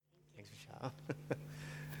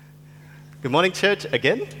Good morning, church,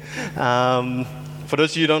 again. For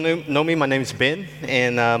those of you who don't know me, my name is Ben,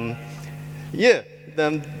 and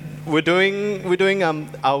we're doing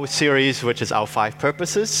our series, which is our 5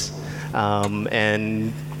 purposes,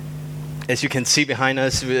 and as you can see behind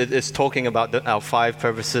us, it's talking about our 5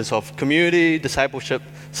 purposes of community, discipleship,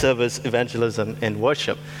 service, evangelism, and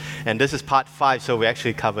worship. And this is part 5, so we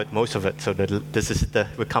actually covered most of it. So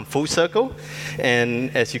we come full circle.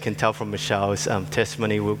 And as you can tell from Michelle's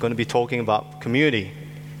testimony, we're going to be talking about community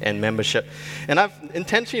and membership. And I've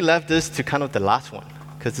intentionally left this to kind of the last one,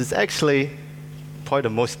 because it's actually probably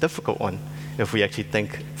the most difficult one, if we actually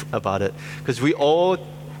think about it. Because we all,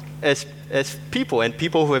 as people, and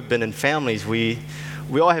people who have been in families, we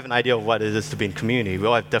all have an idea of what it is to be in community. We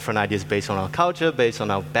all have different ideas based on our culture, based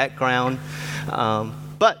on our background.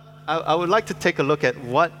 But I would like to take a look at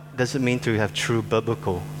what does it mean to have true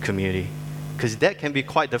biblical community, because that can be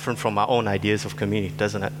quite different from our own ideas of community,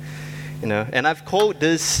 doesn't it? And I've called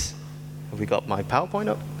this. Have we got my PowerPoint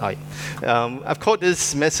up? All right. I've called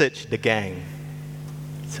this message "The Gang."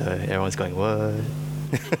 So everyone's going, what?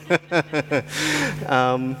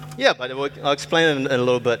 But I'll explain it in a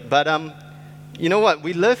little bit. But you know what?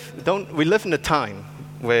 We live in a time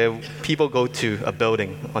where people go to a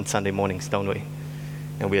building on Sunday mornings, don't we?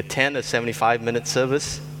 And we attend a 75-minute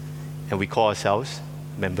service, and we call ourselves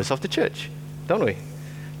members of the church, don't we?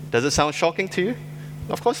 Does it sound shocking to you?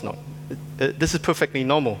 Of course not. This is perfectly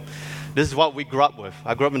normal. This is what we grew up with.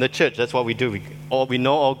 I grew up in the church. That's what we do. We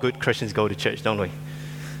know all good Christians go to church, don't we?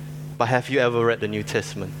 But have you ever read the New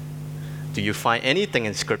Testament? Do you find anything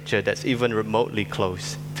in Scripture that's even remotely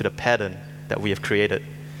close to the pattern that we have created?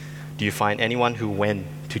 Do you find anyone who went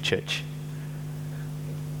to church?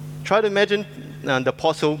 Try to imagine the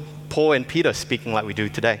Apostle Paul and Peter speaking like we do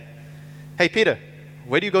today. Hey, Peter,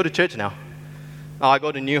 where do you go to church now? Oh, I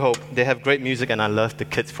go to New Hope. They have great music, and I love the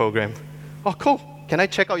kids program. Oh, cool. Can I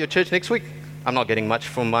check out your church next week? I'm not getting much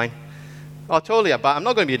from mine. Oh, totally, but I'm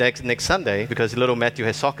not going to be next Sunday because little Matthew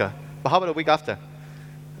has soccer. But how about the week after?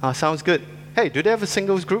 Oh, sounds good. Hey, do they have a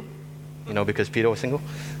singles group? Because Peter was single.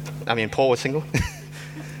 Paul was single.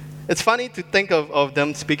 It's funny to think of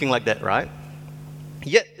them speaking like that, right?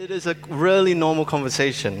 Yet it is a really normal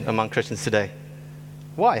conversation among Christians today.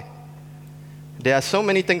 Why? There are so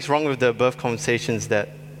many things wrong with the above conversations that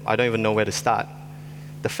I don't even know where to start.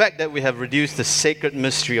 The fact that we have reduced the sacred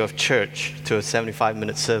mystery of church to a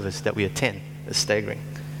 75-minute service that we attend is staggering.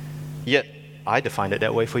 Yet, I defined it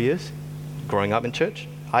that way for years. Growing up in church,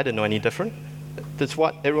 I didn't know any different. That's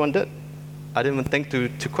what everyone did. I didn't even think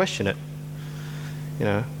to question it.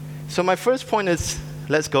 So my first point is,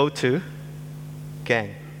 let's go to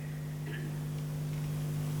gang.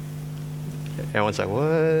 Everyone's like,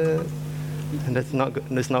 what? And that's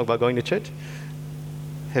not about going to church?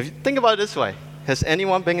 Think about it this way. Has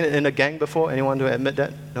anyone been in a gang before? Anyone to admit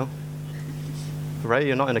that? No? Right?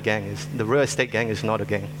 You're not in a gang. The real estate gang is not a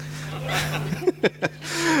gang.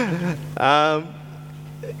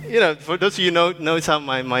 For those of you who know some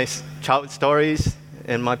of my child stories,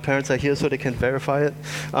 and my parents are here so they can verify it,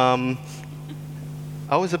 I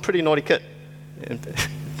was a pretty naughty kid.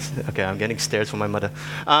 Okay, I'm getting stares from my mother.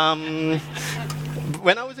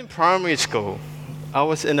 When I was in primary school, I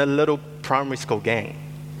was in a little primary school gang,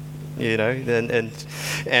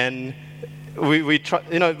 and we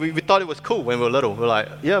thought it was cool when we were little. We're like,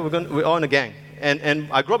 yeah, we're all in a gang. And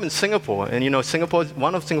I grew up in Singapore, and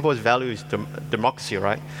one of Singapore's values is democracy,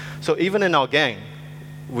 right? So even in our gang,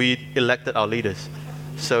 we elected our leaders.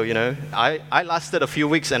 So I lasted a few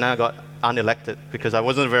weeks and I got unelected because I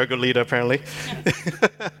wasn't a very good leader apparently.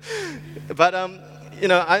 But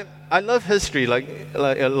I love history, like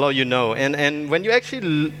a lot of you know, and when you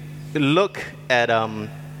actually look at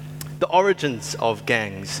the origins of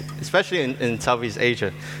gangs, especially in Southeast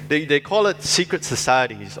Asia, they call it secret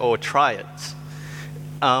societies or triads.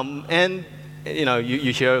 And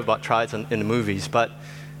you hear about triads in the movies, but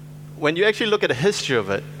when you actually look at the history of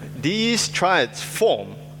it, these triads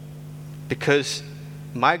form because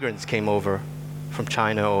migrants came over from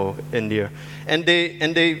China or India, and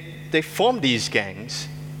they formed these gangs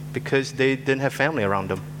because they didn't have family around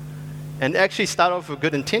them, and actually started off with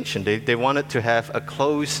good intention. They wanted to have a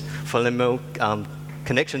close familial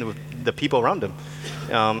connection with the people around them.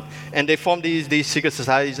 And they formed these secret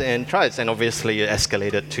societies and triads, and obviously it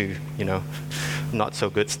escalated to, not so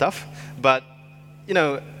good stuff. But,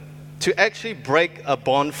 to actually break a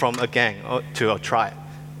bond from a gang or to a tribe,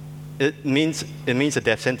 it means a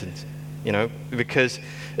death sentence, because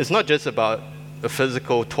it's not just about a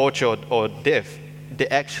physical torture or death. They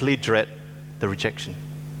actually dread the rejection.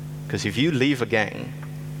 Because if you leave a gang,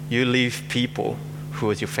 you leave people who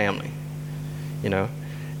is your family. you know,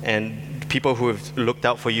 and people who have looked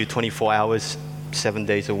out for you 24 hours, 7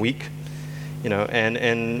 days a week, you know,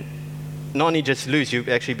 and not only just lose, you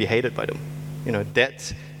actually be hated by them. You know,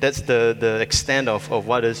 that's the extent of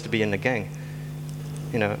what it is to be in the gang.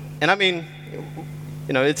 You know, and I mean,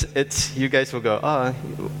 you know, it's you guys will go, oh,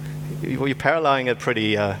 you're paralleling it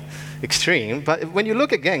pretty extreme, but when you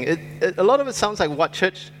look at gang, a lot of it sounds like what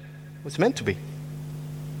church was meant to be.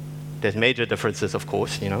 There's major differences, of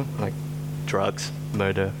course, you know, like drugs,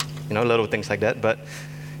 murder, you know, little things like that. But,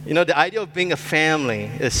 you know, the idea of being a family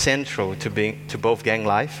is central to both gang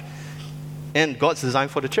life and God's design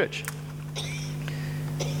for the church.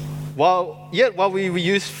 While we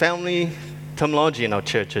use family terminology in our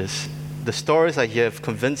churches, the stories I hear have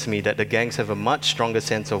convinced me that the gangs have a much stronger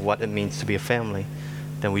sense of what it means to be a family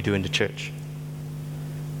than we do in the church.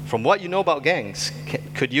 From what you know about gangs,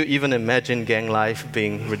 could you even imagine gang life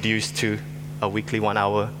being reduced to a weekly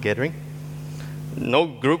 1-hour gathering? No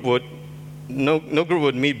group would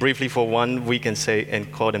meet briefly for 1 week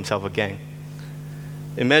and call themselves a gang.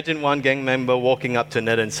 Imagine one gang member walking up to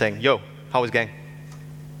another and saying, "Yo, how was gang?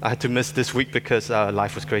 I had to miss this week because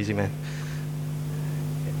life was crazy, man."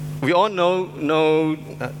 We all know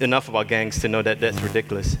enough about gangs to know that that's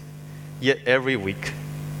ridiculous. Yet every week,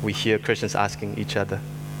 we hear Christians asking each other,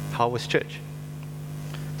 "How was church?"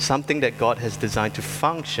 Something that God has designed to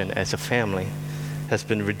function as a family has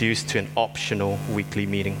been reduced to an optional weekly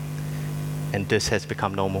meeting. And this has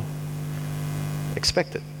become normal.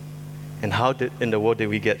 Expected. And how in the world did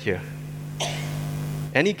we get here?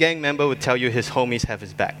 Any gang member would tell you his homies have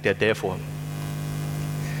his back. They're there for him.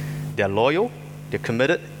 They're loyal, they're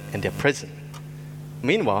committed, and they're present.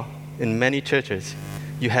 Meanwhile, in many churches,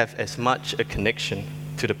 you have as much a connection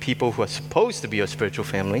to the people who are supposed to be your spiritual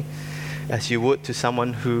family as you would to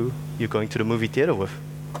someone who you're going to the movie theater with.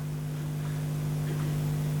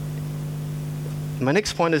 My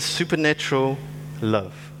next point is supernatural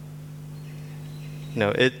love. You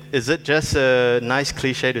know, is it just a nice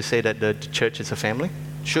cliche to say that the church is a family?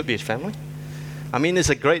 Should be a family? I mean, it's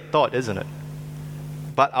a great thought, isn't it?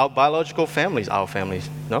 But our biological families are our families,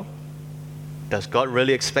 no? Does God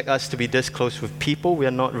really expect us to be this close with people we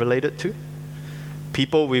are not related to?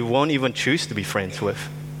 People we won't even choose to be friends with?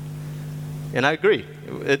 And I agree.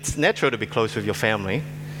 It's natural to be close with your family,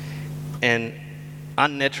 and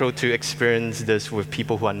unnatural to experience this with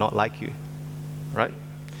people who are not like you, right?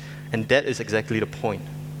 And that is exactly the point.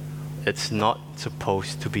 It's not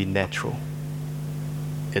supposed to be natural.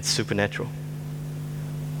 It's supernatural.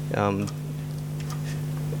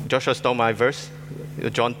 Joshua stole my verse,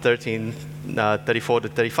 John 13, 34 to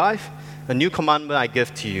 35. "A new commandment I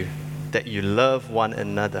give to you, that you love one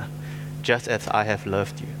another, just as I have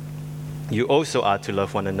loved you. You also are to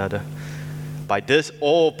love one another. By this,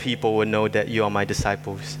 all people will know that you are my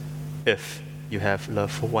disciples, if you have love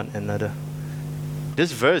for one another."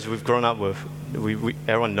 This verse we've grown up with.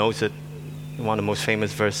 Everyone knows it. One of the most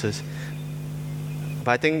famous verses.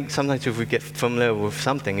 But I think sometimes if we get familiar with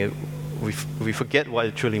something, we forget what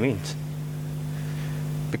it truly means.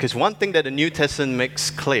 Because one thing that the New Testament makes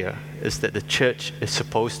clear is that the church is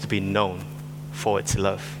supposed to be known for its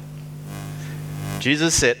love.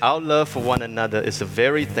 Jesus said, "Our love for one another is the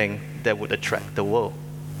very thing that would attract the world."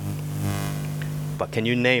 But can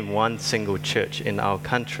you name one single church in our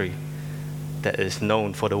country that is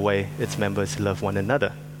known for the way its members love one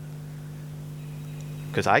another?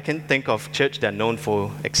 Because I can think of church that are known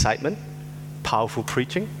for excitement, powerful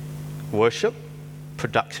preaching, worship,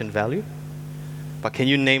 production value. But can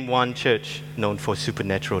you name one church known for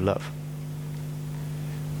supernatural love?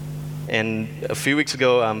 And a few weeks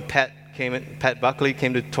ago, Pat Buckley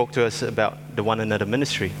came to talk to us about the one another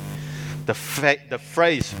ministry. The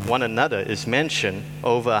phrase "one another" is mentioned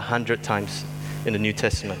over 100 times in the New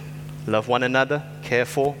Testament. Love one another, care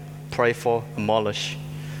for, pray for, admonish.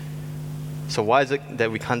 So why is it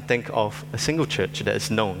that we can't think of a single church that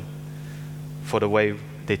is known for the way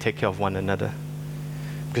they take care of one another?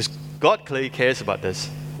 Because God clearly cares about this.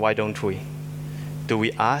 Why don't we? Do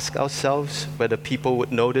we ask ourselves whether people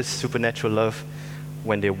would notice supernatural love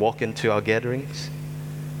when they walk into our gatherings?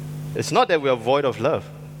 It's not that we are void of love.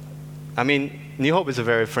 I mean, New Hope is a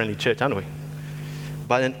very friendly church, aren't we?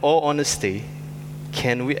 But in all honesty,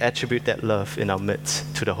 can we attribute that love in our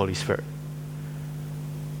midst to the Holy Spirit?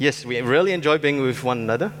 Yes, we really enjoy being with one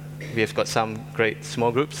another. We have got some great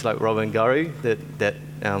small groups like Robin and Gary that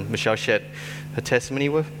Michelle shared her testimony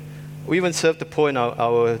with. We even serve the poor in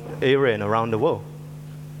our area and around the world.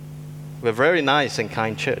 We're a very nice and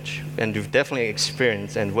kind church, and we've definitely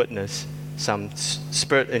experienced and witnessed some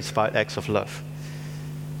Spirit-inspired acts of love.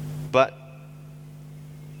 But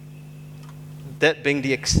that being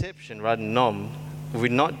the exception rather than norm,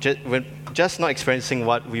 we're just not experiencing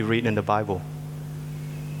what we read in the Bible.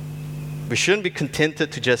 We shouldn't be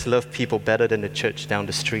contented to just love people better than the church down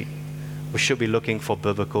the street. We should be looking for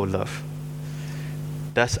biblical love.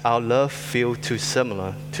 Does our love feel too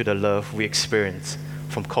similar to the love we experience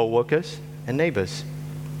from co-workers and neighbors?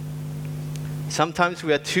 Sometimes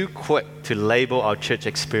we are too quick to label our church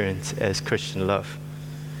experience as Christian love.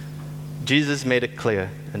 Jesus made it clear,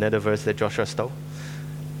 another verse that Joshua stole.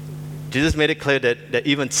 Jesus made it clear that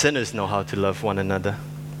even sinners know how to love one another.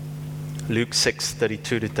 Luke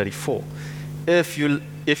 6:32-34. If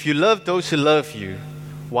you love those who love you,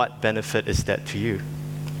 what benefit is that to you?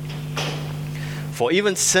 For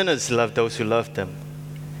even sinners love those who love them.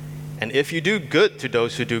 And if you do good to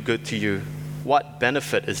those who do good to you, what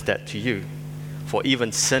benefit is that to you? For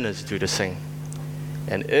even sinners do the same.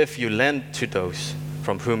 And if you lend to those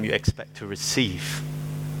from whom you expect to receive,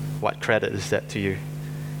 what credit is that to you?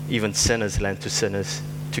 Even sinners lend to sinners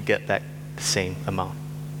to get back the same amount.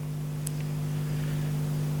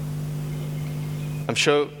 I'm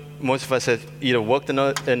sure most of us have either worked in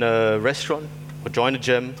a restaurant or joined a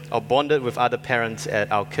gym or bonded with other parents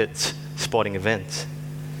at our kids' sporting events.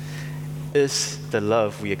 Is the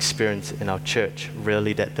love we experience in our church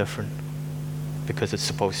really that different? Because it's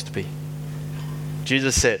supposed to be.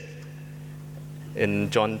 Jesus said in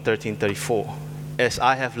John 13:34, "As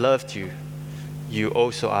I have loved you, you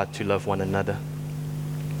also are to love one another."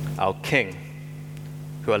 Our King,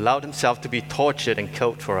 who allowed himself to be tortured and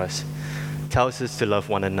killed for us, tells us to love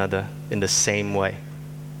one another in the same way.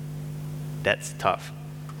 That's tough.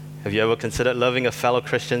 Have you ever considered loving a fellow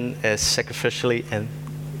Christian as sacrificially and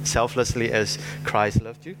selflessly as Christ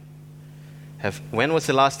loved you? When was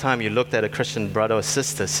the last time you looked at a Christian brother or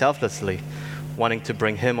sister selflessly, wanting to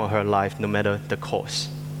bring him or her life no matter the cost?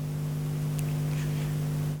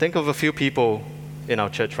 Think of a few people in our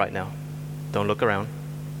church right now. Don't look around.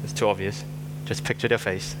 It's too obvious. Just picture their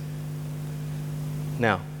face.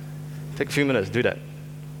 Now, take a few minutes, do that.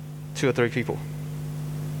 2 or 3 people.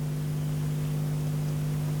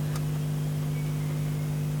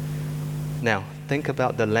 Now, think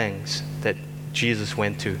about the lengths that Jesus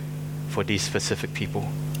went to for these specific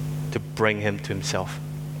people to bring them to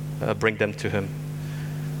him.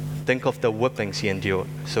 Think of the whippings he endured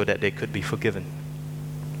so that they could be forgiven.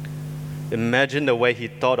 Imagine the way he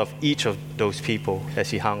thought of each of those people as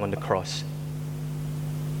he hung on the cross.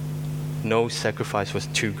 No sacrifice was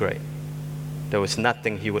too great. There was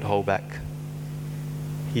nothing he would hold back.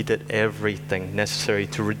 He did everything necessary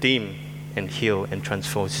to redeem and heal and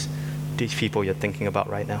transform these people you're thinking about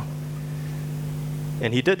right now.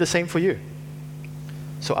 And he did the same for you.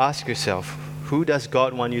 So ask yourself, who does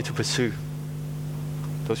God want you to pursue?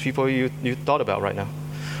 Those people you thought about right now.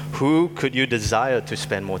 Who could you desire to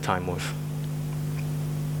spend more time with?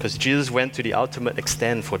 Because Jesus went to the ultimate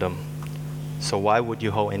extent for them. So why would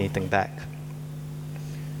you hold anything back?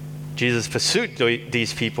 Jesus pursued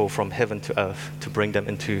these people from heaven to earth to bring them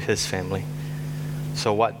into his family.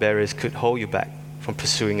 So what barriers could hold you back from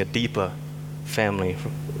pursuing a deeper family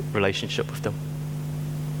relationship with them?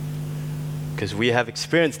 Because we have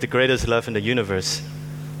experienced the greatest love in the universe,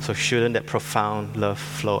 so shouldn't that profound love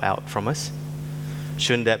flow out from us?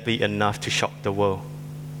 Shouldn't that be enough to shock the world?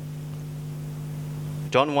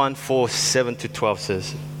 John 1:4-7-12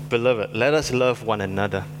 says, "Beloved, let us love one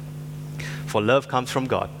another, for love comes from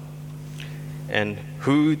God. And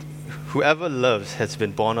whoever loves has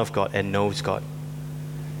been born of God and knows God.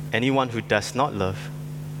 Anyone who does not love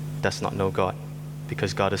does not know God,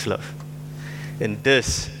 because God is love. In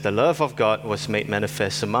this, the love of God was made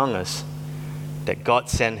manifest among us, that God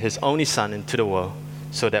sent his only Son into the world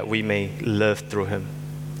so that we may live through him.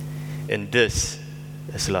 In this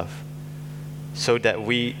is love. So that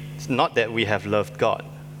not that we have loved God,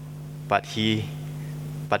 but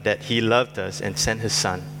that he loved us and sent his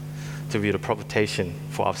Son to be the propitiation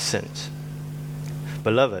for our sins.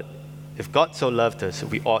 Beloved, if God so loved us,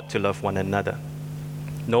 we ought to love one another.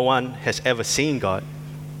 No one has ever seen God.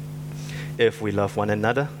 If we love one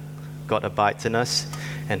another, God abides in us,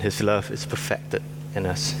 and his love is perfected in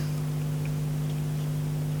us."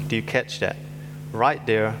 Do you catch that? Right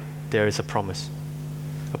there is a promise.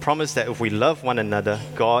 A promise that if we love one another,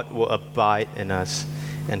 God will abide in us,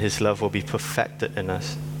 and his love will be perfected in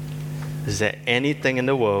us. Is there anything in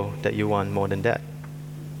the world that you want more than that?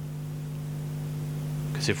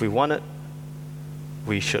 Because if we want it,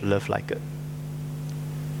 we should live like it.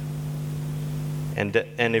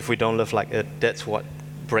 And if we don't live like it, that's what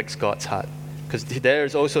breaks God's heart. Because there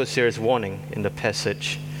is also a serious warning in the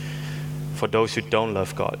passage for those who don't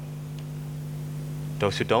love God.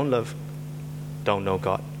 Those who don't love don't know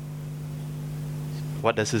God.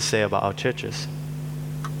 what does it say about our churches?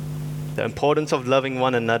 The importance of loving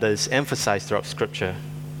one another is emphasized throughout Scripture.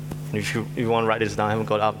 And if you want to write this down, I haven't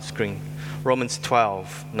got it up on the screen. Romans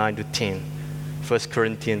 12, 9 to 10. 1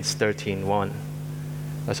 Corinthians 13, 1.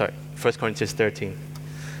 1 Corinthians 13.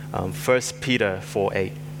 1 Peter 4,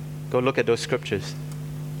 8. Go look at those scriptures.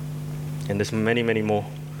 And there's many, many more.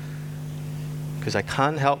 Because I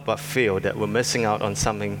can't help but feel that we're missing out on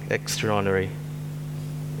something extraordinary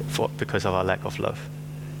because of our lack of love.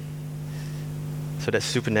 So that's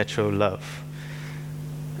supernatural love.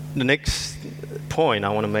 The next point I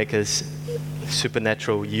want to make is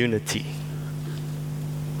supernatural unity.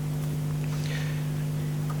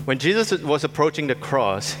 When Jesus was approaching the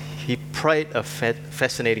cross, he prayed a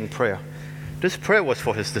fascinating prayer. This prayer was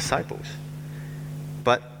for his disciples.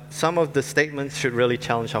 But some of the statements should really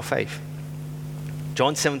challenge our faith.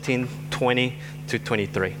 John 17, 20 to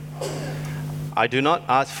 23. I do not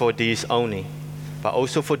ask for these only, but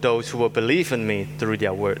also for those who will believe in me through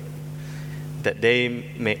their word, that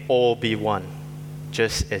they may all be one,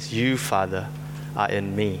 just as you, Father, are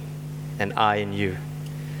in me, and I in you,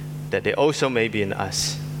 that they also may be in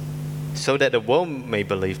us, so that the world may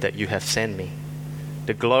believe that you have sent me.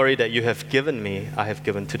 The glory that you have given me, I have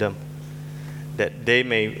given to them, that they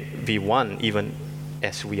may be one, even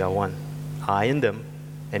as we are one, I in them,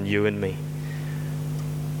 and you in me,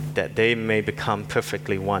 that they may become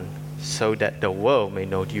perfectly one, so that the world may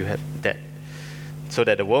know that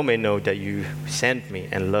you sent me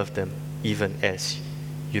and loved them, even as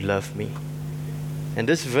you love me. And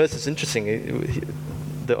this verse is interesting.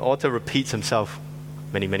 The author repeats himself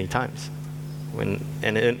many, many times. When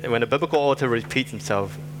a biblical author repeats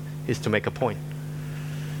himself, is to make a point.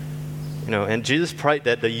 And Jesus prayed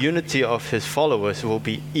that the unity of his followers will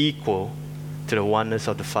be equal to the oneness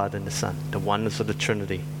of the Father and the Son, the oneness of the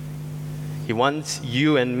Trinity. He wants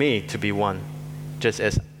you and me to be one, just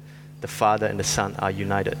as the Father and the Son are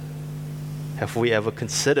united. Have we ever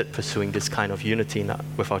considered pursuing this kind of unity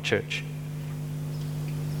with our church?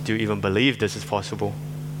 Do you even believe this is possible?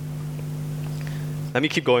 Let me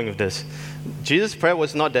keep going with this. Jesus' prayer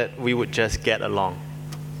was not that we would just get along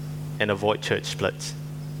and avoid church splits.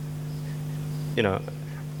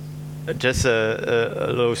 Just a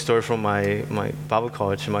little story from my Bible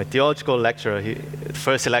college. My theological lecturer,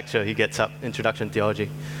 first lecture he gets up, Introduction to Theology.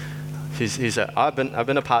 He's I've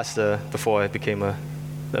been a pastor before I became a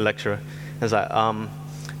lecturer. He's like,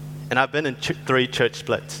 and I've been in 3 church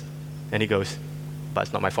splits. And he goes, but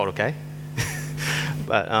it's not my fault, okay?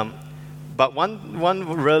 But one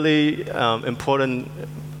really important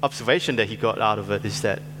observation that he got out of it is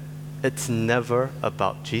that it's never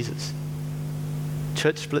about Jesus.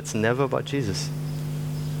 Church split's never about Jesus.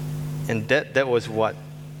 And that was what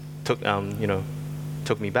took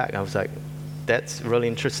me back. I was like, that's really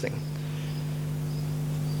interesting.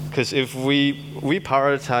 Because if we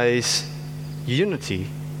prioritize unity,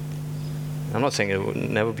 I'm not saying it will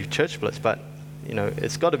never be church splits, but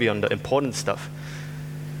it's got to be on the important stuff.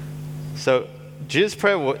 So Jesus'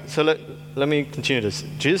 prayer let me continue this.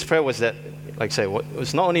 Jesus' prayer was that, like I say, it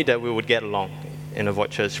was not only that we would get along and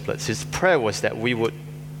avoid church splits. His prayer was that we would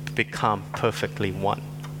become perfectly one.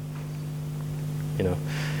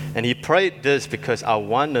 And he prayed this because our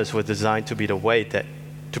oneness was designed to be the way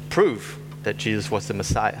to prove that Jesus was the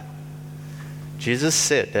Messiah. Jesus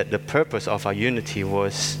said that the purpose of our unity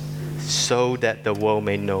was so that the world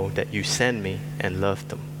may know that you sent me and loved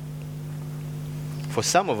them. For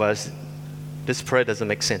some of us, this prayer doesn't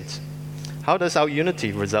make sense. How does our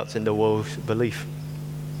unity result in the world's belief?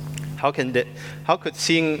 How could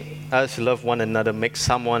seeing us love one another make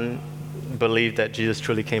someone believe that Jesus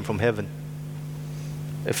truly came from heaven?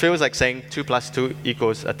 It feels like saying 2 + 2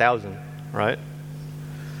 = 1,000, right?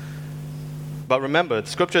 But remember,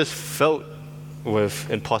 Scripture is filled with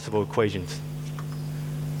impossible equations.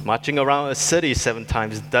 Marching around a city 7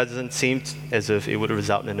 times doesn't seem as if it would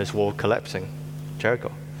result in this wall collapsing,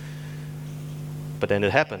 Jericho. But then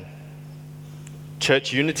it happened.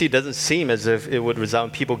 Church unity doesn't seem as if it would result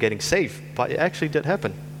in people getting saved, but it actually did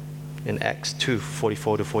happen in Acts 2,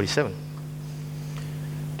 44 to 47.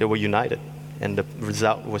 They were united, and the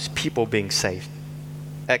result was people being saved.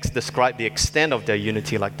 Acts described the extent of their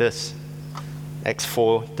unity like this. Acts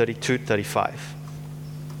 4, 32, 35.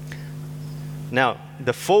 Now,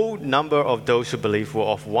 the full number of those who believed were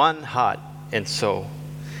of one heart and soul,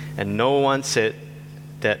 and no one said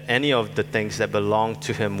that any of the things that belonged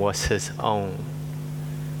to him was his own,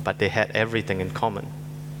 but they had everything in common.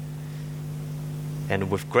 And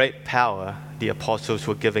with great power, the apostles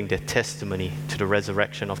were giving their testimony to the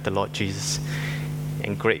resurrection of the Lord Jesus,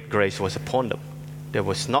 and great grace was upon them. There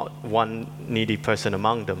was not one needy person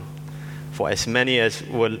among them, For as many as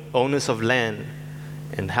were owners of land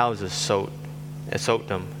and houses sold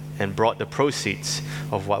them, and brought the proceeds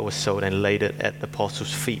of what was sold and laid it at the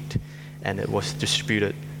apostles' feet, and it was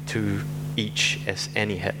distributed to each as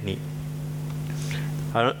any had need.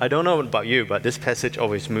 I don't know about you, but this passage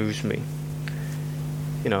always moves me.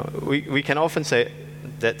 You know, we can often say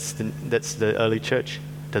that's the early church.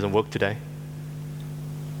 It doesn't work today.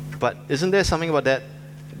 But isn't there something about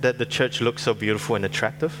that the church looks so beautiful and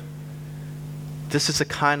attractive? This is the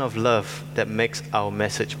kind of love that makes our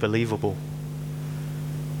message believable.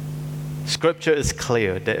 Scripture is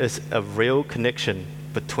clear. There is a real connection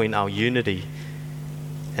between our unity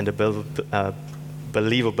and the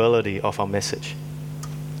believability of our message.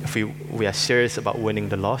 If we are serious about winning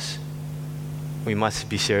the lost, we must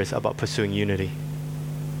be serious about pursuing unity.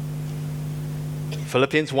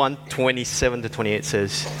 Philippians 1:27-28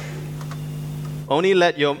 says, "Only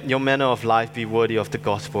let your manner of life be worthy of the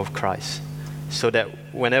gospel of Christ, so that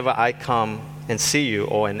whenever I come and see you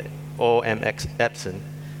or am absent,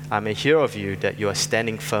 I may hear of you that you are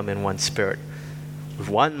standing firm in one spirit, with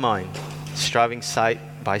one mind, striving side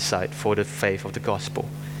by side for the faith of the gospel,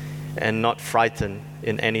 and not frightened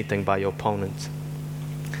in anything by your opponents.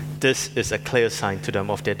 This is a clear sign to them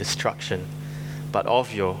of their destruction, but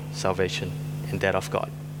of your salvation and that of God."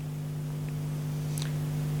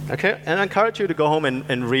 Okay, and I encourage you to go home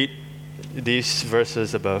and read these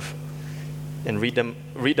verses above, and read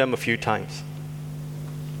them a few times.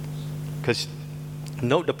 Because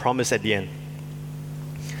note the promise at the end.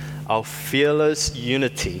 Our fearless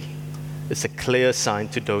unity is a clear sign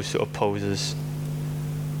to those who oppose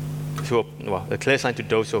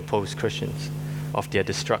Christians of their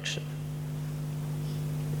destruction.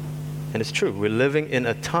 And it's true, we're living in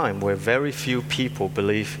a time where very few people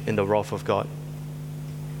believe in the wrath of God,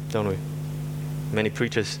 don't we? Many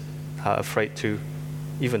preachers are afraid to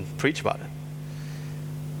even preach about it.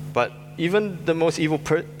 But even the most evil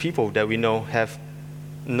people that we know have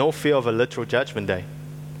no fear of a literal judgment day.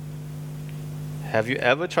 Have you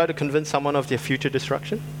ever tried to convince someone of their future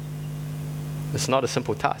destruction? It's not a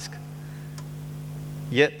simple task.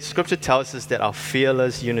 Yet, Scripture tells us that our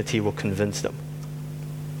fearless unity will convince them.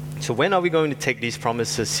 So when are we going to take these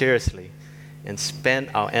promises seriously and spend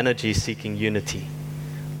our energy seeking unity?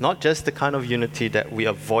 Not just the kind of unity that we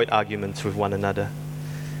avoid arguments with one another,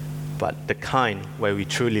 but the kind where we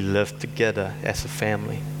truly live together as a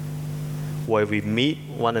family, where we meet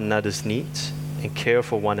one another's needs and care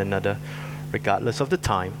for one another regardless of the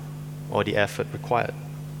time or the effort required.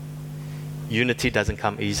 Unity doesn't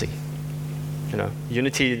come easy. You know,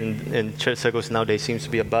 unity in church circles nowadays seems to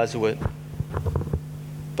be a buzzword.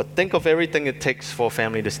 But think of everything it takes for a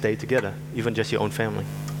family to stay together, even just your own family.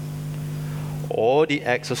 All the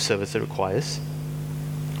acts of service it requires,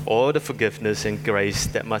 all the forgiveness and grace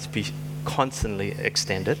that must be constantly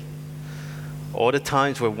extended, all the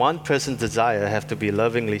times where one person's desire have to be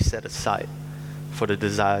lovingly set aside for the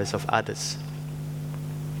desires of others.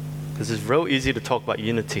 Because it's real easy to talk about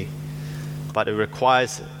unity, but it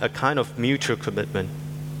requires a kind of mutual commitment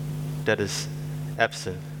that is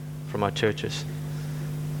absent from our churches.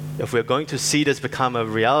 If we're going to see this become a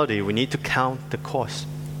reality, we need to count the cost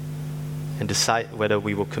and decide whether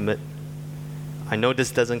we will commit. I know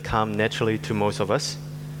this doesn't come naturally to most of us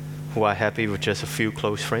who are happy with just a few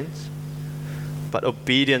close friends, but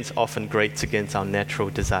obedience often grates against our natural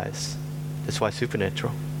desires. That's why it's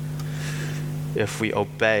supernatural. If we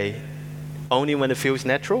obey only when it feels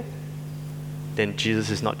natural, then Jesus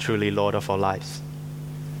is not truly Lord of our lives.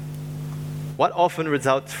 What often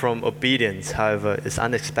results from obedience, however, is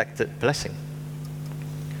unexpected blessing.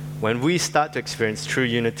 When we start to experience true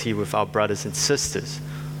unity with our brothers and sisters,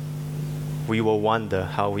 we will wonder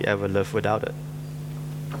how we ever live without it.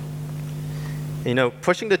 You know,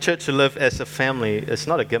 pushing the church to live as a family is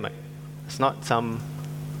not a gimmick. It's not some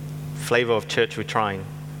flavor of church we're trying.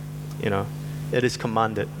 You know, it is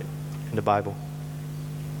commanded in the Bible,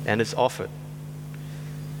 and it's offered.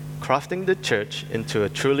 Crafting the church into a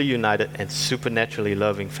truly united and supernaturally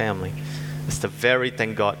loving family is the very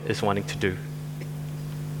thing God is wanting to do.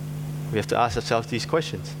 We have to ask ourselves these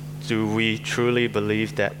questions. Do we truly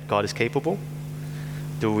believe that God is capable?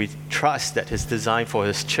 Do we trust that His design for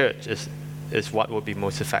His church is what will be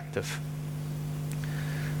most effective?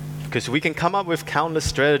 Because we can come up with countless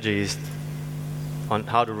strategies on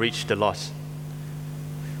how to reach the lost.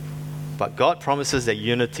 But God promises that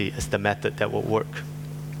unity is the method that will work.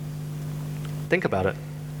 Think about it.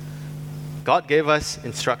 God gave us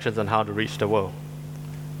instructions on how to reach the world.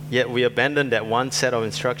 Yet we abandoned that one set of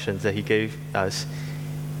instructions that He gave us,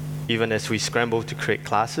 even as we scramble to create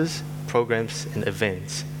classes, programs, and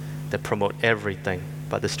events that promote everything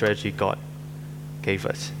but the strategy God gave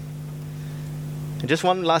us. And just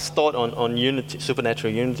one last thought on unity,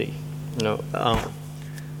 supernatural unity.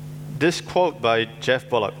 This quote by Jeff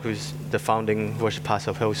Bullock, who's the founding worship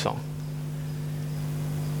pastor of Hillsong.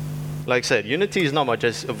 Like I said, unity is not about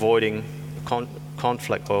just avoiding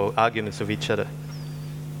conflict or arguments with each other.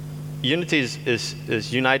 Unity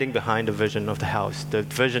is uniting behind the vision of the house, the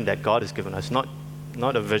vision that God has given us, not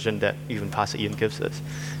a vision that even Pastor Ian gives us.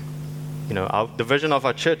 The vision of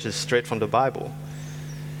our church is straight from the Bible.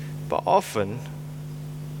 But often,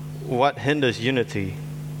 what hinders unity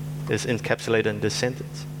is encapsulated in this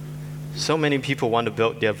sentence. So many people want to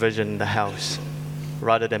build their vision in the house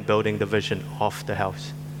rather than building the vision of the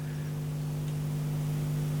house.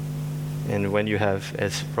 And when you have,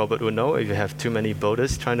 as Robert would know, if you have too many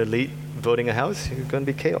builders trying to lead building a house, it's going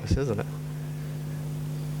to be chaos, isn't it?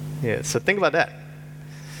 Yeah, so think about that.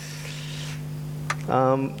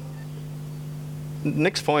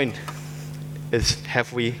 Next point is,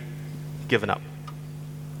 have we given up?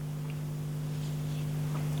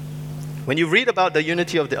 When you read about the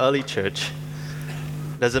unity of the early church,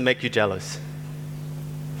 does it make you jealous?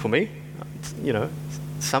 For me,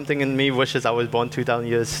 something in me wishes I was born 2,000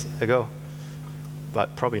 years ago,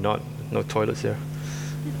 but probably not. No toilets there.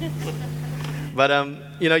 But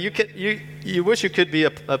you wish you could be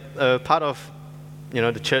a part of,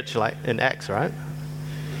 the church like in Acts, right?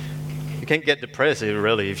 You can't get depressed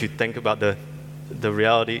really if you think about the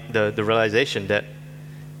reality, the realization that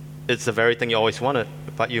it's the very thing you always wanted,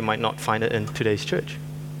 but you might not find it in today's church.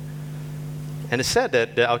 And it's sad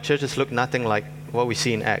that our churches look nothing like what we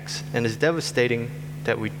see in Acts, and it's devastating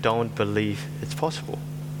that we don't believe it's possible.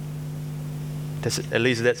 At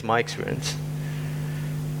least that's my experience.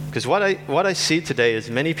 Because what I see today is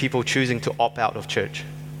many people choosing to opt out of church,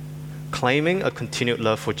 claiming a continued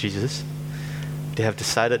love for Jesus. They have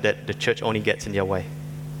decided that the church only gets in their way.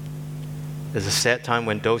 There's a sad time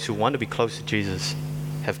when those who want to be close to Jesus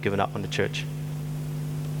have given up on the church.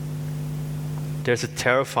 There's a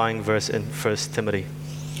terrifying verse in 1 Timothy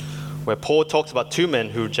where Paul talks about two men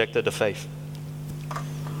who rejected the faith.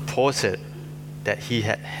 Paul said that he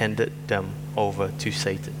had handed them over to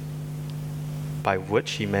Satan, by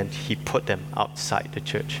which he meant he put them outside the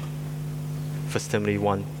church. 1 Timothy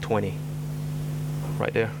 1:20,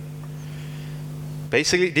 right there.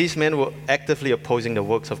 Basically, these men were actively opposing the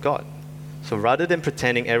works of God. So rather than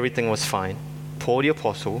pretending everything was fine, Paul the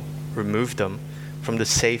Apostle removed them from the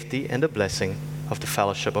safety and the blessing of the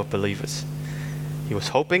fellowship of believers. He was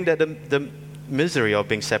hoping that the misery of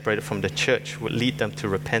being separated from the church would lead them to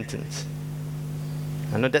repentance.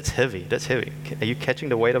 I know that's heavy. That's heavy. Are you catching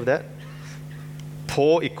the weight of that?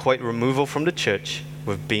 Paul equates removal from the church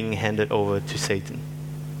with being handed over to Satan.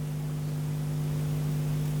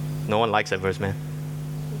 No one likes that verse, man.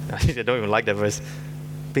 I don't even like that verse.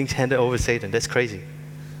 Being handed over to Satan, that's crazy.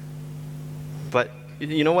 But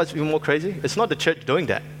you know what's even more crazy? It's not the church doing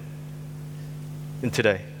that in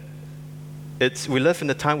today. We live in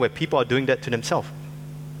a time where people are doing that to themselves,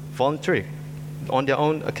 voluntarily, on their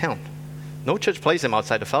own account. No church places them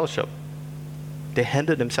outside the fellowship. They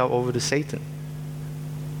handed themselves over to Satan.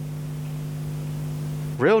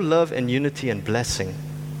 Real love and unity and blessing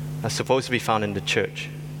are supposed to be found in the church.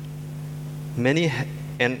 Many,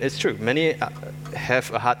 and it's true, many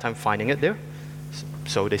have a hard time finding it there,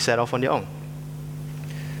 so they set off on their own.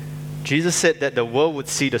 Jesus said that the world would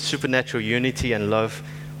see the supernatural unity and love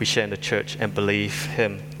we share in the church and believe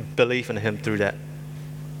in Him through that.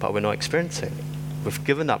 But we're not experiencing it. We've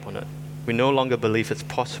given up on it. We no longer believe it's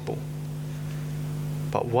possible.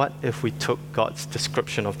 But what if we took God's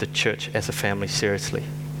description of the church as a family seriously?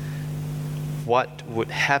 What would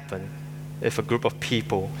happen if a group of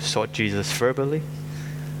people sought Jesus verbally,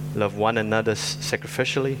 loved one another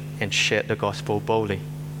sacrificially, and shared the gospel boldly?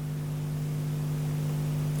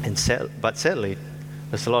 But sadly,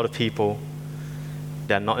 there's a lot of people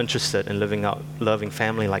that are not interested in living out loving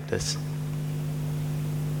family like this.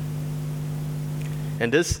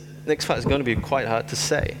 And this next part is going to be quite hard to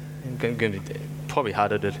say. It's going to be probably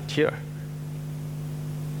harder to hear.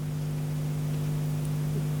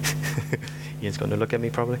 Ian's going to look at me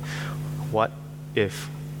probably. What if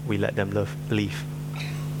we let them leave?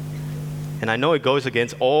 And I know it goes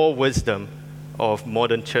against all wisdom of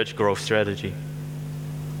modern church growth strategy.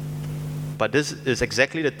 But this is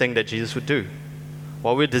exactly the thing that Jesus would do.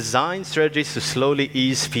 While we design strategies to slowly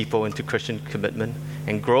ease people into Christian commitment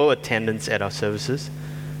and grow attendance at our services,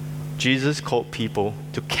 Jesus called people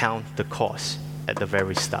to count the cost at the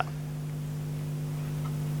very start.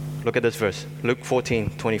 Look at this verse, Luke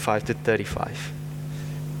 14:25-35.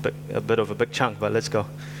 A bit of a big chunk, but let's go.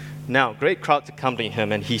 Now, great crowds accompanied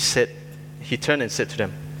him, and he said he turned and said to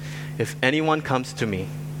them, "If anyone comes to me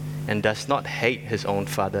and does not hate his own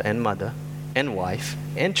father and mother and wife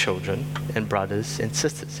and children and brothers and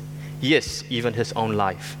sisters, yes, even his own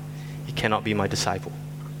life, he cannot be my disciple.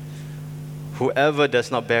 Whoever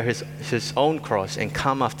does not bear his own cross and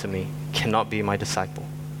come after me cannot be my disciple.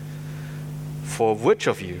 For which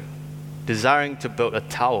of you, desiring to build a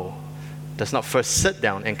tower, does not first sit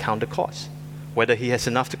down and count the cost, whether he has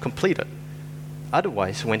enough to complete it?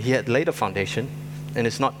 Otherwise, when he had laid a foundation and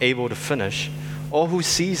is not able to finish, all who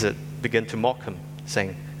sees it begin to mock him,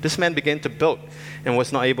 saying, 'This man began to build and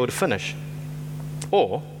was not able to finish.'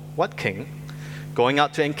 Or, what king, going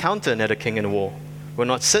out to encounter another king in war, will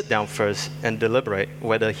not sit down first and deliberate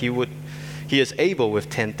whether he is able with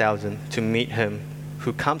 10,000 to meet him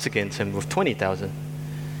who comes against him with 20,000?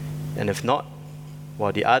 And if not,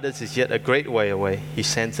 while the others is yet a great way away, he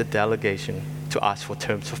sends a delegation to ask for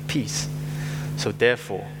terms of peace. So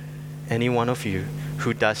therefore, any one of you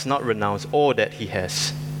who does not renounce all that he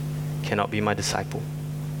has cannot be my disciple.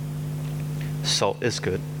 Salt is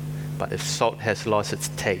good, but if salt has lost its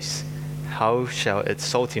taste, how shall its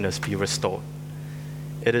saltiness be restored?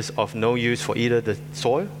 It is of no use for either the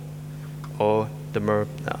soil or the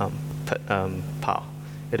pile.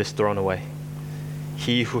 It is thrown away.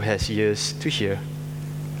 He who has ears to hear,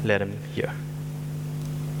 let him hear."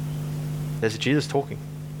 That's Jesus talking.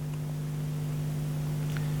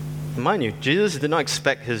 Mind you, Jesus did not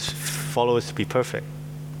expect his followers to be perfect,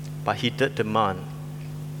 but he did demand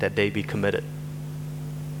that they be committed.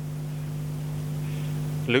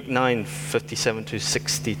 Luke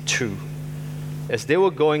 9:57-62. As they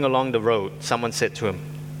were going along the road, someone said to him,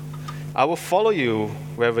 "I will follow you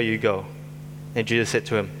wherever you go." And Jesus said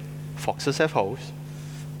to him, "Foxes have holes,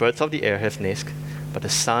 birds of the air have nests, but the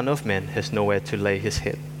Son of Man has nowhere to lay his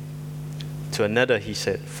head." To another he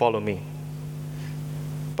said, "Follow me."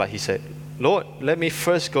 But he said, "Lord, let me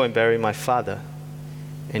first go and bury my father."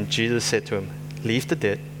 And Jesus said to him, "Leave the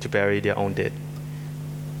dead to bury their own dead.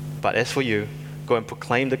 But as for you, go and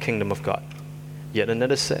proclaim the kingdom of God." Yet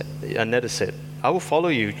another said, "I will follow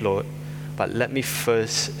you, Lord, but let me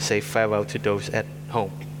first say farewell to those at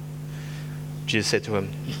home." Jesus said to him,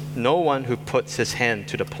 "No one who puts his hand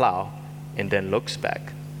to the plow and then looks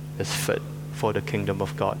back is fit for the kingdom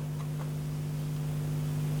of God."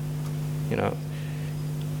 You know,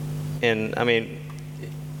 and I mean,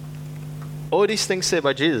 all these things said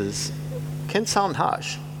by Jesus can sound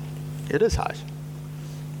harsh. It is harsh.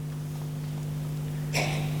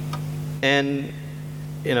 And,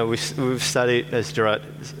 you know, we've studied, as Gerard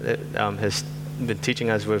has been teaching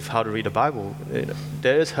us with how to read the Bible. You know,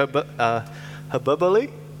 there is hyperbole,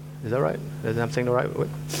 is that right? I'm saying the right word?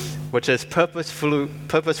 Which is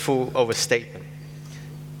purposeful overstatement.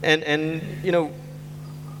 And you know,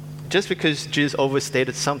 just because Jesus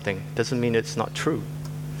overstated something doesn't mean it's not true.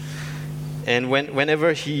 And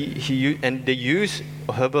whenever they use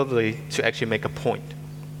hyperbole to actually make a point,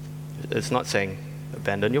 it's not saying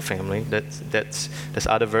abandon your family. There's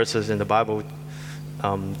other verses in the Bible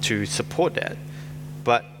to support that,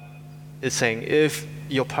 but it's saying if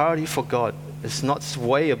your priority for God is not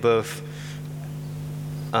way above,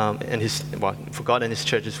 for God and His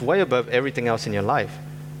church is way above everything else in your life,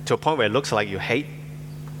 to a point where it looks like you hate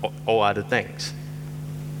all other things,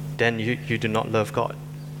 then you do not love God.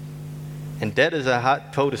 And that is a hard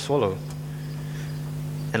pill to swallow.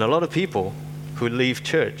 And a lot of people who leave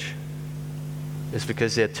church is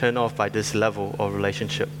because they're turned off by this level of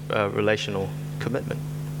relational commitment.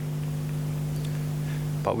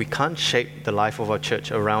 But we can't shape the life of our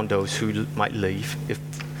church around those who might leave if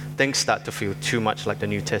things start to feel too much like the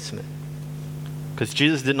New Testament. Because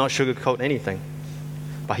Jesus did not sugarcoat anything.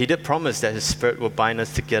 But He did promise that His Spirit will bind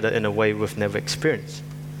us together in a way we've never experienced.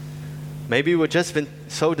 Maybe we've just been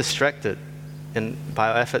so distracted by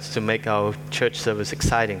our efforts to make our church service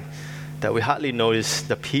exciting that we hardly notice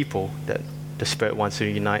the people that the Spirit wants to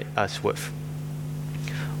unite us with.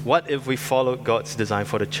 What if we followed God's design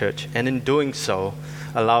for the church, and in doing so,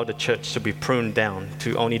 allow the church to be pruned down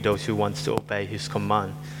to only those who want to obey His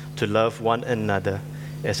command to love one another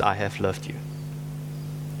as I have loved you?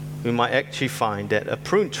 We might actually find that a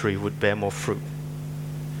pruned tree would bear more fruit.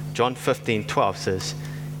 John 15:12 says,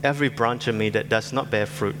 "Every branch in me that does not bear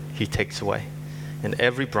fruit, He takes away. And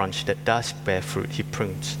every branch that does bear fruit, He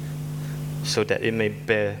prunes, so that it may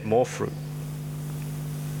bear more fruit."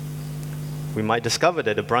 We might discover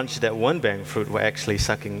that the branches that weren't bearing fruit were actually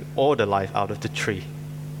sucking all the life out of the tree.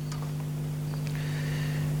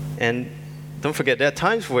 And don't forget, there are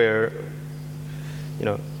times where, you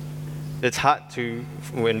know, it's hard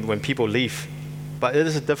when people leave, but it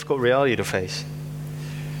is a difficult reality to face.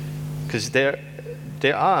 Because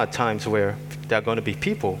there are times where there are going to be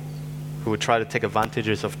people who will try to take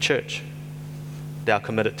advantages of church that are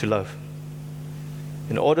committed to love.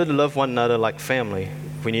 In order to love one another like family,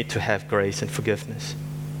 we need to have grace and forgiveness.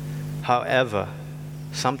 However,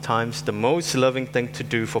 sometimes the most loving thing to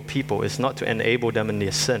do for people is not to enable them in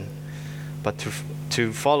their sin, but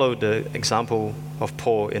to follow the example of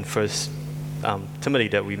Paul in 1 Timothy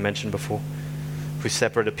that we mentioned before, who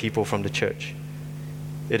separated people from the church.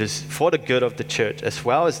 It is for the good of the church as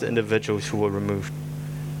well as the individuals who were removed.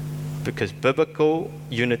 Because biblical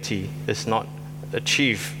unity is not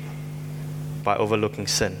achieved by overlooking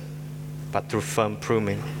sin, but through firm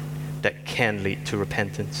pruning that can lead to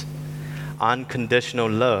repentance. Unconditional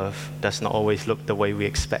love does not always look the way we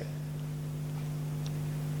expect.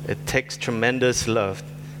 It takes tremendous love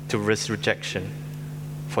to risk rejection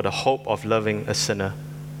for the hope of loving a sinner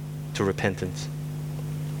to repentance.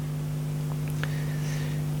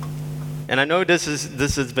 And I know this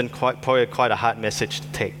has been probably quite a hard message to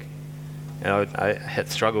take. I had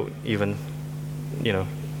struggled even,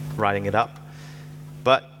 writing it up.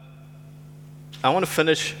 But I want to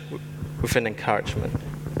finish with an encouragement.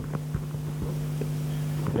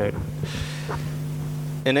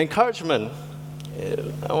 In encouragement,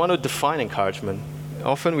 I want to define encouragement.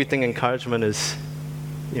 Often we think encouragement is,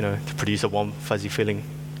 to produce a warm, fuzzy feeling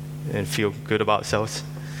and feel good about ourselves.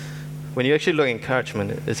 When you actually look at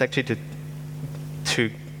encouragement, it's actually to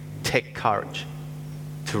take courage,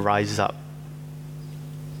 to rise up,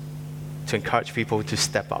 to encourage people to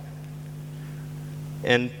step up.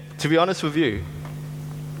 And to be honest with you,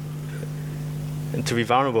 and to be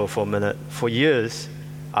vulnerable for a minute, for years,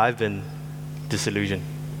 I've been disillusioned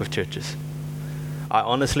with churches. I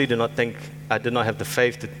honestly did not have the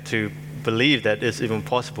faith to believe that it's even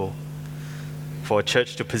possible for a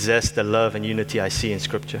church to possess the love and unity I see in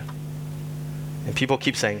Scripture. And people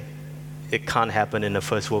keep saying, it can't happen in a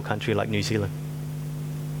first world country like New Zealand.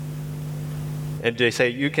 And they say,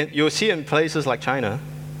 you'll see it in places like China,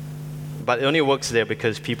 but it only works there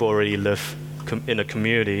because people already live in a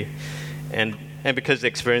community and because they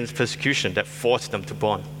experience persecution that forced them to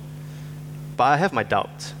bond. But I have my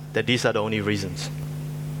doubts that these are the only reasons.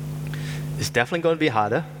 It's definitely going to be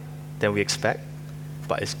harder than we expect,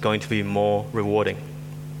 but it's going to be more rewarding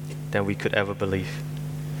than we could ever believe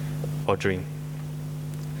or dream.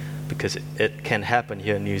 Because it can happen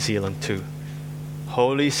here in New Zealand too.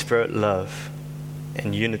 Holy Spirit love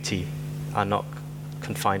and unity are not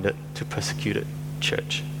confined to persecuted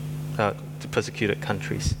to persecuted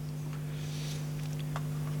countries.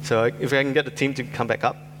 So if I can get the team to come back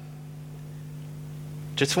up.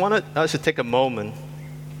 Just wanted us to take a moment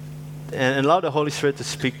and allow the Holy Spirit to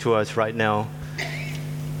speak to us right now.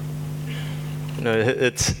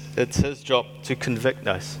 It's His job to convict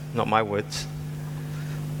us, not my words.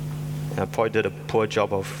 I probably did a poor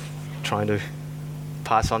job of trying to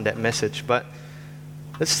pass on that message, but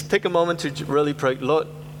let's take a moment to really pray. Lord,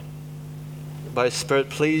 by His Spirit,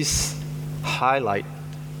 please highlight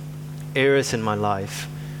areas in my life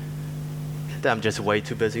that I'm just way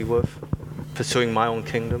too busy with, pursuing my own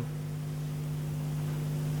kingdom,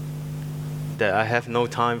 that I have no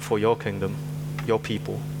time for your kingdom, your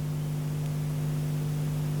people.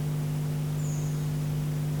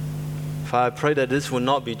 Father, I pray that this will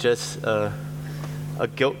not be just a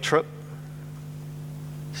guilt trip.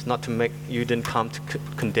 It's not to make you didn't come to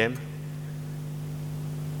condemn.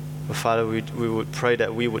 But Father, we would pray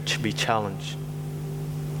that we would be challenged.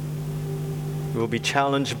 We will be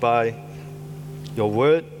challenged by your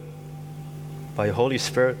word, by your Holy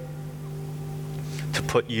Spirit, to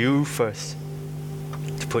put you first,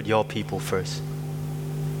 to put your people first.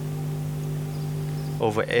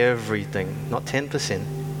 Over everything, not 10%,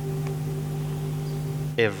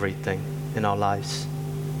 everything in our lives,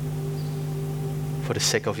 for the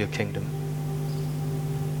sake of your kingdom.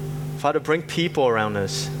 Father, bring people around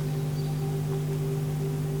us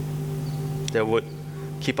that would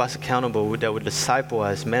keep us accountable, that would disciple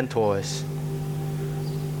us, mentor us.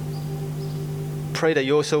 Pray that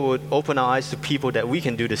you also would open our eyes to people that we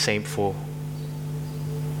can do the same for.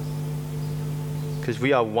 Because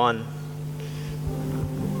we are one.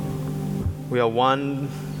 We are one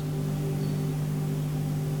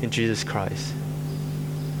in Jesus Christ.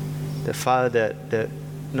 That Father, that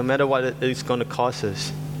no matter what it's going to cost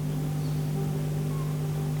us,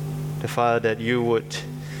 the Father, that you would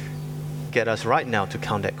get us right now to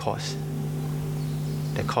count that cost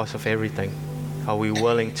of everything. Are we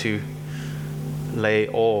willing to lay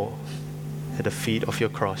all at the feet of your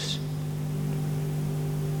cross?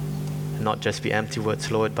 And not just be empty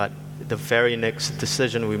words, Lord, but the very next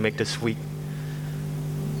decision we make this week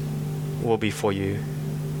will be for you.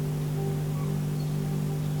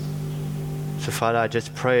 So Father, I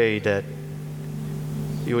just pray that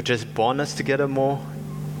you would just bond us together more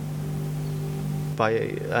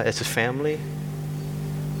as a family.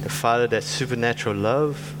 The Father, that supernatural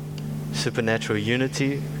love, supernatural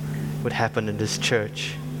unity would happen in this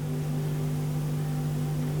church.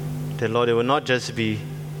 That Lord, it will not just be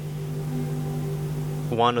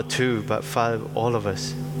one or two, but Father, all of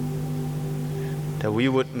us. That we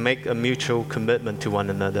would make a mutual commitment to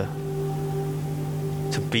one another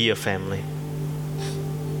to be a family,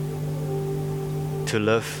 to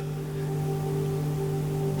live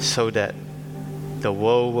so that the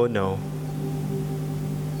world will know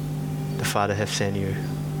the Father has sent you.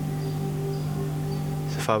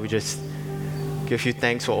 So Father, we just give you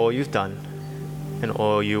thanks for all you've done and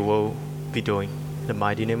all you will be doing. In the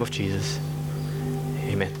mighty name of Jesus,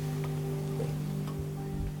 amen.